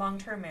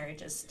long-term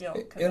marriages still.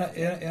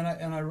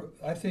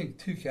 I think,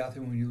 too, Kathy,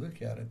 when you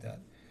look at it, that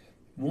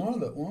one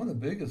of the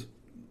biggest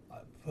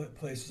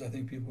places I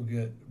think people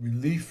get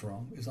relief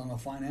from is on the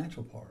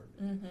financial part.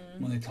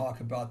 Mm-hmm. When they talk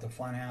about the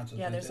finances.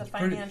 Yeah, there's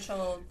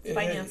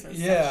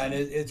finances. Yeah, and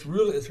it's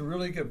a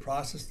really good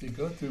process to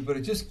go through, but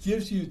it just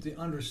gives you the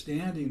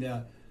understanding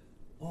that,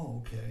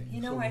 oh, okay.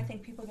 You know where I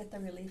think people get the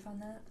relief on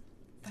that?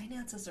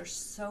 Finances are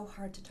so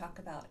hard to talk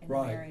about in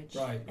marriage.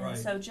 Right.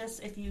 So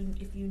just if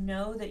you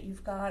know that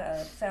you've got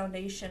a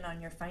foundation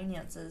on your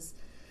finances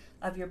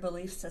of your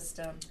belief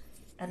system,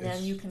 and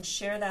then you can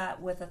share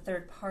that with a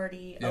third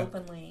party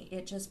openly,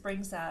 it just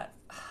brings that,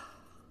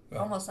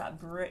 almost that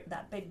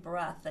big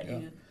breath that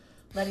you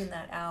letting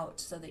that out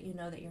so that you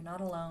know that you're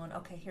not alone.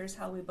 Okay, here's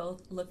how we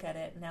both look at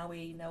it. Now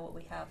we know what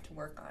we have to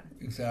work on.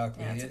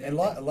 Exactly. And a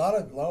lot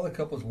of the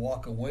couples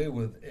walk away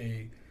with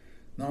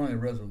not only a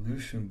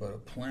resolution but a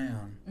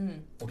plan.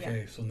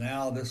 Okay, so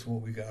now this is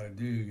what we got to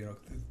do.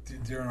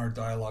 During our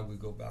dialogue we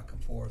go back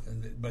and forth,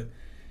 but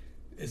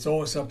it's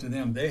always up to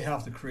them. They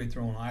have to create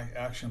their own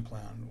action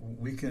plan.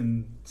 We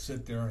can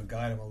sit there and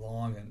guide them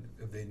along, and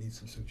if they need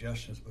some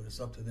suggestions, but it's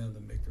up to them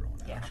to make their own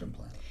action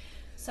plan.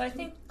 So I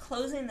think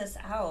closing this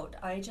out,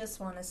 I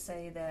just want to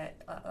say that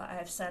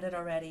I've said it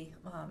already.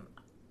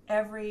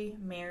 Every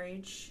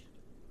marriage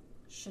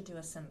should do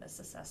a SYMBIS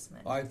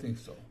assessment. I think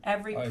so.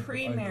 Every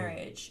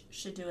pre-marriage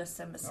should do a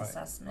SYMBIS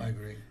assessment. I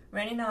agree.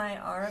 Randy and I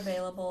are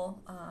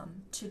available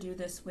to do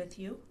this with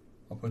you.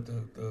 I'll put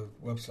the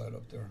website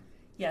up there.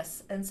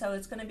 Yes, and so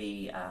it's going to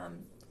be,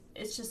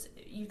 it's just,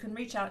 you can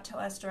reach out to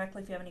us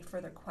directly if you have any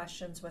further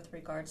questions with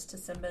regards to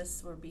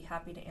SYMBIS. We'll be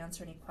happy to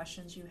answer any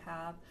questions you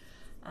have.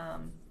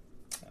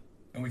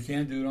 And we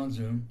can do it on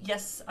Zoom.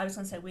 Yes, I was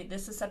going to say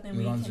this is something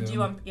we can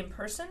do in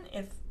person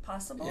if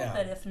possible,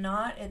 but if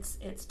not,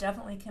 it's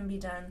definitely can be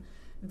done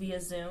via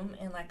Zoom.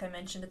 And like I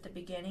mentioned at the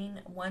beginning,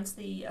 once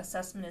the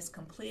assessment is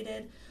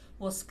completed,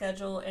 we'll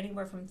schedule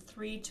anywhere from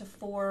 3 to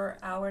 4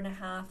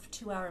 hour-and-a-half,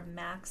 2-hour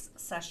max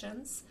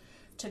sessions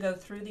to go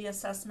through the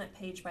assessment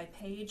page by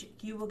page.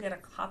 You will get a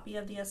copy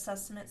of the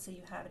assessment so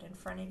you have it in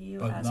front of you.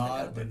 But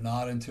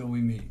not until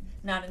we meet.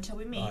 Not until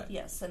we meet,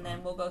 yes. And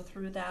then we'll go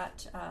through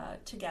that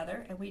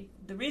together. And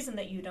the reason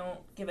that you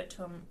don't give it to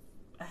them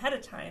ahead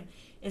of time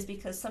is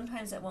because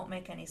sometimes it won't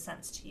make any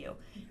sense to you.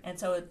 And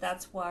so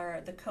that's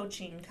where the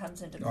coaching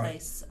comes into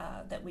place,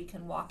 that we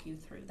can walk you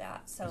through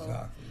that. So,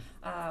 exactly.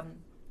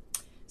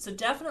 So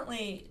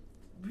definitely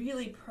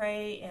really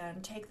pray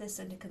and take this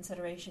into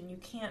consideration. You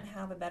can't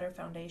have a better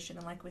foundation.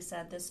 And like we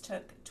said, this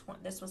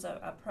was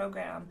a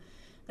program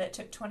that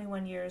took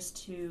 21 years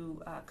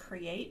to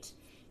create.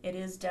 It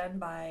is done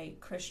by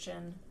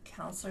Christian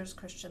counselors,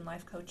 Christian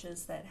life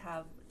coaches that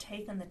have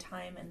taken the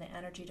time and the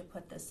energy to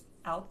put this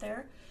out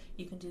there.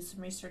 You can do some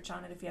research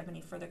on it if you have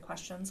any further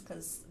questions,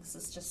 because this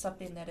is just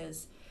something that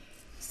is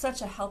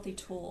such a healthy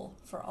tool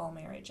for all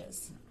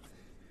marriages.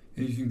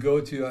 And you can go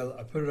to,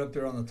 I put it up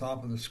there on the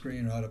top of the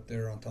screen, right up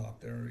there on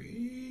top there.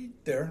 It's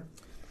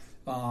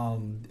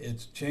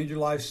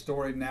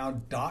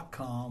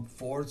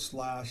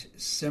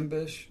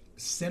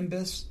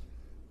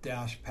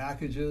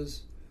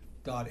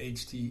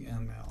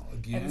changeyourlifestorynow.com/SYMBIS-packages.html.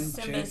 Again, and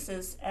SYMBIS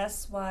is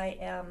SYMBIS.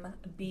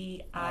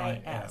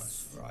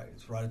 Right,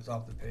 it's right at the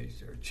top of the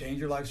page there.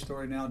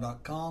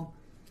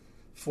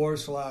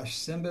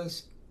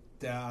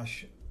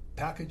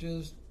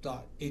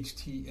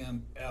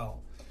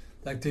 changeyourlifestorynow.com/SYMBIS-packages.html.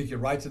 That take you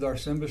right to our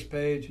SYMBIS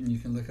page, and you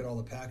can look at all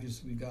the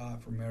packages we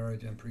got for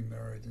marriage and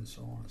pre-marriage and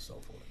so on and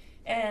so forth.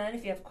 And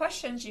if you have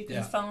questions, you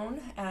can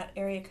phone at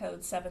area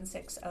code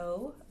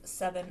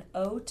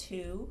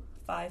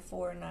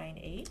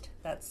 760-702-5498.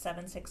 That's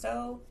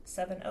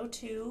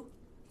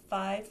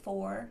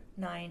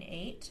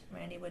 760-702-5498.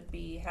 Randy would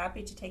be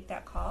happy to take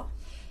that call.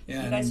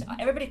 And you guys,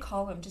 everybody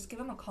call him. Just give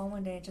him a call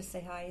one day and just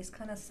say hi. He's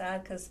kind of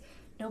sad because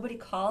nobody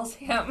calls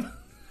him.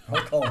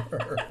 I'll call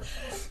her.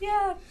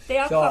 Yeah, they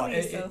all call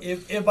me. So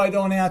if I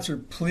don't answer,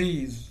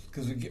 please,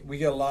 because we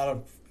get a lot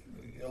of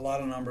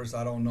numbers.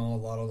 I don't know a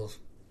lot of those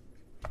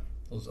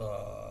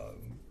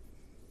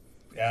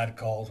ad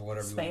calls or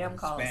whatever.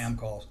 Spam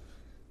calls.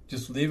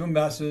 Just leave a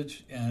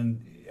message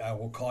and I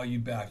will call you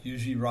back.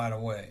 Usually right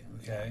away.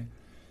 Okay.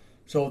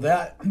 So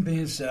that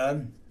being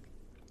said,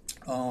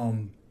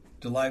 Change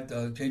Your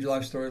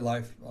Life Story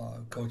Life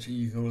Coaching.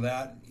 You go to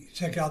that. You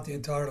check out the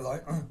entire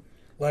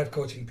life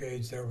coaching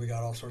page there. We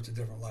got all sorts of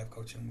different life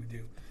coaching we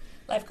do.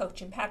 Life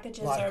coaching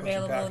packages are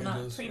available,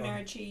 not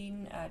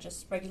pre-marriaging,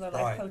 just regular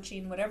life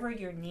coaching. Whatever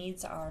your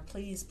needs are,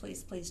 please,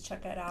 please, please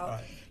check it out.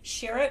 Right.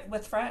 Share it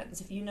with friends.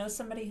 If you know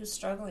somebody who's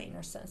struggling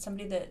or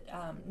somebody that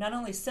not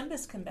only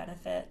SYMBIS can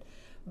benefit,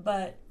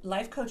 but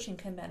life coaching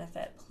can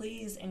benefit,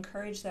 please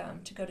encourage them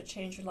to go to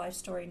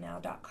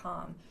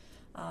changeyourlifestorynow.com.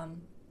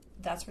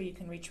 That's where you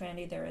can reach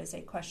Randy. There is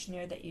a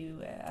questionnaire that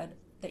you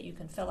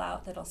can fill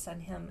out that'll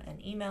send him an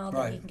email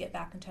that he can get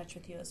back in touch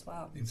with you as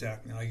well.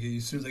 Exactly.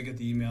 As soon as I get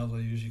the emails,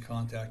 I usually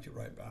contact you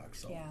right back.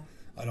 So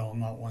I'm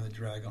not one to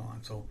drag on.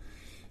 So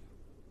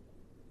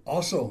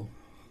also,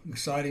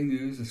 exciting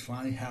news is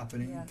finally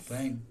happening. Yes.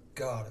 Thank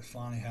God it's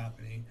finally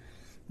happening.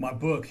 My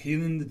book,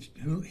 Healing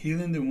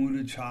the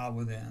Wounded Child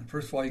Within.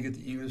 First of all, you get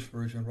the English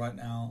version right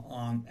now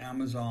on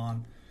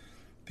Amazon,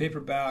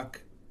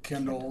 paperback,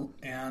 Kindle,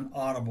 and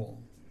Audible.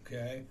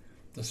 Okay.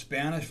 The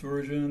Spanish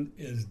version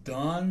is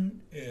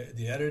done.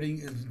 The editing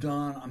is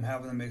done. I'm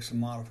having to make some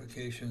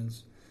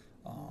modifications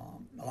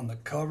on the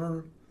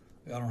cover.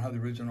 I don't have the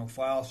original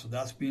file, so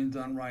that's being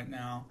done right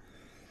now.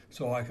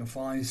 So I can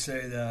finally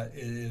say that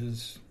it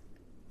is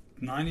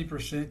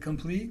 90%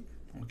 complete.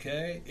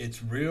 Okay,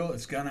 it's real.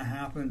 It's going to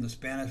happen. The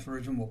Spanish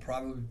version will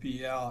probably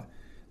be out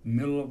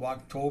middle of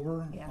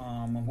October. Yeah.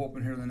 I'm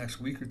hoping here in the next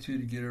week or two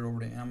to get it over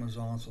to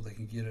Amazon so they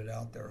can get it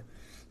out there.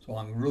 So So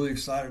I'm really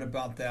excited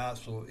about that.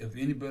 So if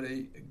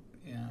anybody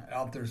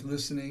out there's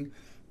listening,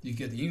 you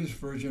get the English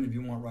version if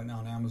you want right now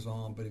on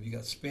Amazon. But if you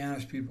got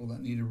Spanish people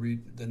that need to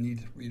read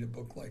a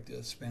book like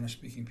this,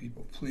 Spanish-speaking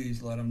people,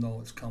 please let them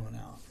know it's coming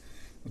out.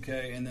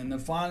 Okay, and then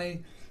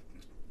finally,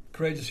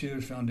 Courageous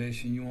Healers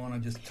Foundation. You want to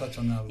just touch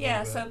on that a little bit?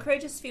 Yeah, so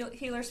Courageous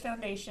Healers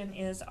Foundation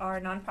is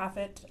our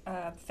nonprofit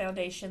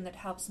foundation that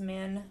helps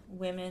men,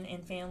 women,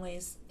 and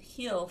families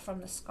heal from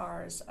the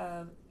scars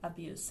of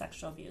abuse,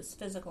 sexual abuse,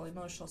 physical,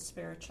 emotional,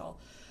 spiritual.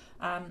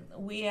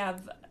 We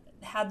have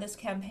had this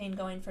campaign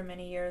going for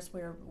many years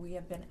where we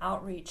have been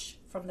outreach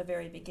from the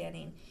very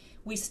beginning.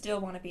 We still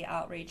want to be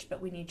outreach,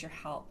 but we need your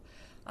help.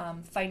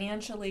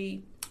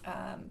 Financially,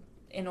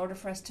 in order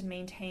for us to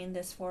maintain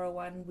this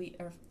 401,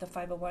 or the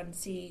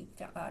 501c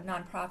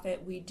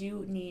nonprofit, we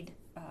do need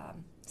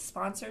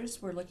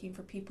sponsors. We're looking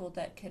for people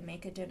that can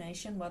make a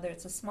donation, whether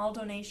it's a small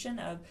donation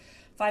of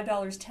 $5,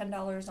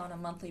 $10 on a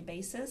monthly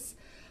basis.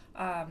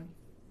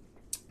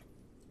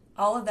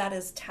 All of that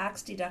is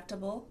tax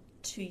deductible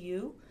to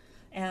you.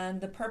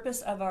 And the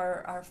purpose of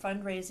our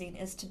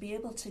fundraising is to be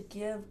able to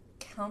give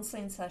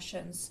counseling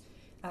sessions,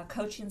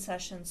 coaching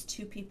sessions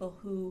to people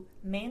who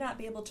may not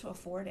be able to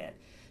afford it.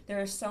 There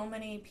are so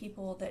many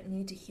people that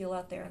need to heal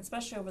out there, and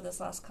especially over this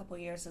last couple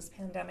of years, this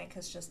pandemic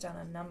has just done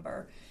a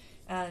number.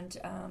 And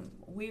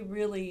we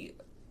really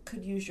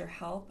could use your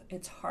help.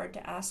 It's hard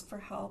to ask for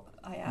help.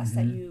 I ask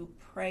that you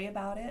pray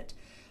about it,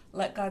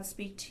 let God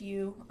speak to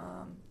you,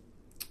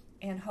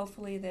 and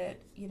hopefully that,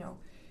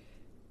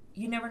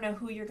 you never know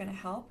who you're going to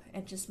help.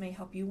 It just may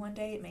help you one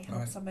day. It may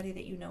help somebody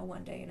that you know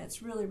one day, and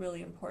it's really,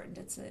 really important.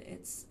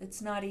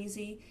 It's not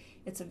easy.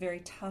 It's a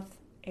very tough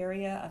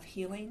area of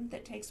healing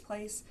that takes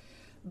place,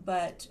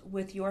 but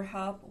with your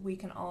help, we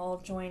can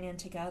all join in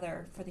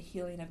together for the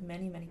healing of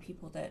many, many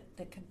people that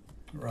could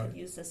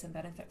use this and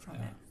benefit from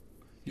it.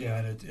 Yeah,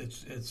 and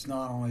it's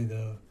not only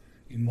the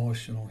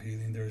emotional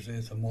healing.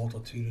 It's a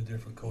multitude of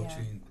different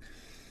coaching.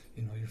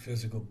 Your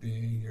physical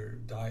being, your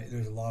diet.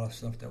 There's a lot of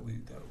stuff that we're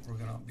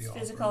going to be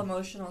offering. Physical,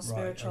 emotional,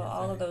 spiritual,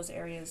 all of those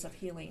areas of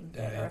healing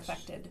that are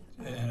affected.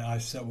 And I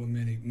sat with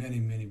many, many,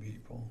 many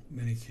people,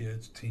 many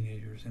kids,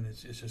 teenagers, and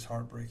it's just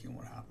heartbreaking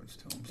what happens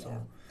to them.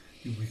 So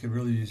we could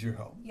really use your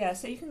help. Yeah,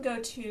 so you can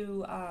go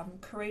to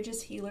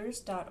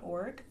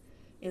courageoushealers.org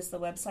is the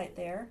website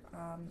there.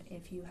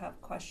 If you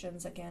have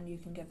questions, again, you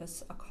can give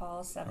us a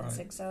call,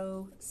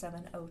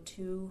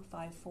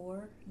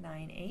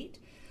 760-702-5498.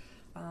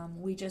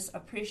 We just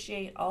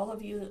appreciate all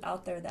of you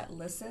out there that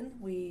listen.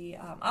 We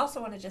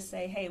also want to just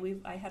say, hey,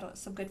 I had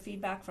some good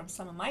feedback from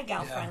some of my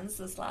gal friends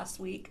this last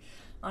week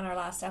on our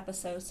last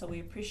episode, so we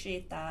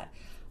appreciate that.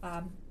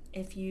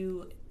 If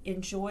you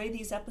enjoy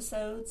these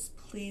episodes,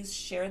 please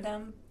share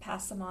them,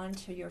 pass them on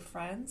to your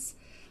friends.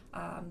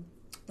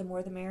 The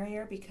more the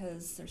merrier,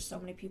 because there's so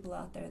many people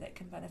out there that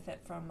can benefit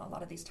from a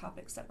lot of these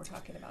topics that we're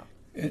talking about.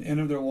 And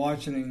if they're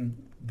watching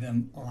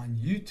them on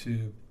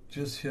YouTube,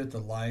 just hit the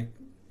like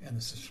and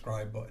the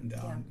subscribe button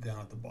down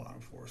at the bottom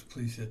for us.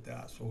 Please hit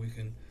that so we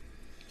can.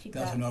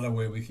 That's another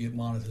way we can get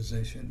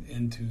monetization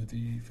into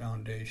the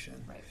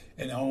foundation. Right.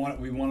 And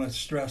we want to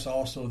stress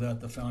also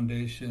that the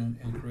foundation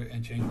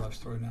and Change Life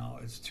Story now,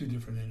 it's two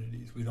different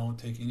entities. We don't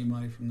take any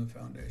money from the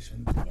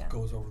foundation. It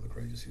goes over the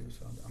Courageous Healers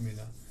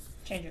Foundation.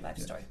 Change Your Life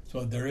Story.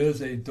 So there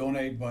is a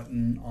donate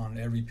button on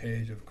every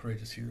page of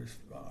Courageous Healers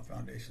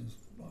Foundation's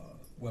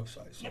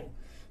website. So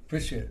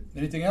appreciate it.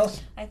 Anything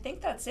else? I think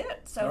that's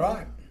it. So all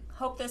right.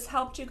 Hope this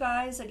helped you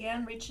guys.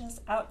 Again, reach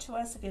out to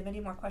us if you have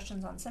any more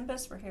questions on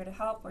SYMBIS. We're here to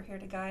help. We're here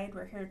to guide.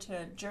 We're here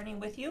to journey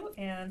with you,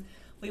 and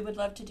we would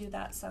love to do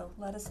that. So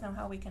let us know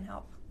how we can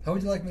help. How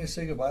would you like me to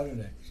say goodbye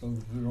today so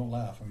we don't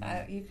laugh?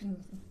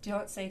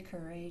 Don't say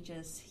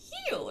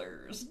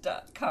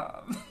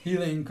courageoushealers.com.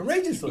 Healing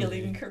courageously.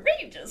 Healing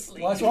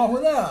courageously. What's wrong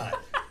with that?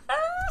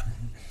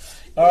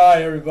 All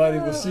right, everybody.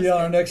 We'll see you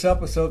on our next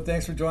episode.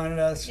 Thanks for joining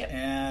us. Yep.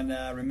 And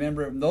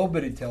remember, if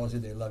nobody tells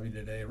you they love you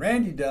today,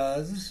 Randy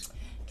does.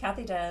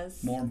 Kathy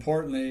does. More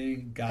importantly,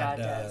 God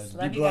does.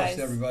 Love Be you blessed,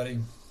 guys. everybody.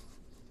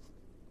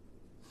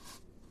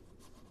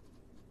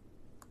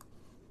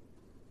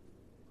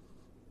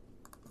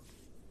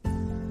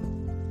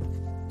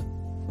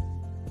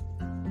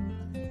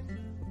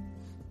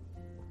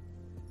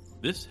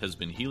 This has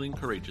been Healing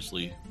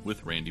Courageously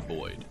with Randy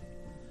Boyd.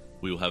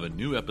 We will have a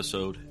new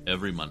episode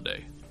every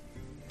Monday.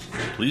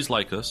 Please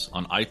like us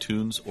on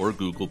iTunes or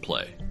Google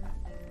Play.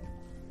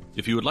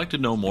 If you would like to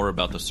know more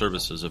about the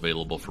services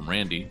available from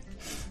Randy,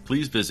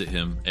 please visit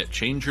him at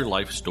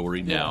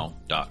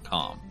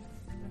changeyourlifestorynow.com.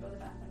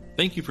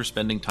 Thank you for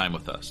spending time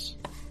with us.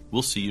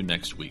 We'll see you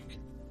next week.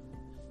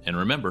 And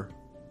remember,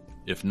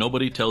 if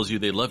nobody tells you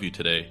they love you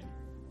today,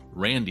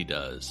 Randy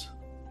does.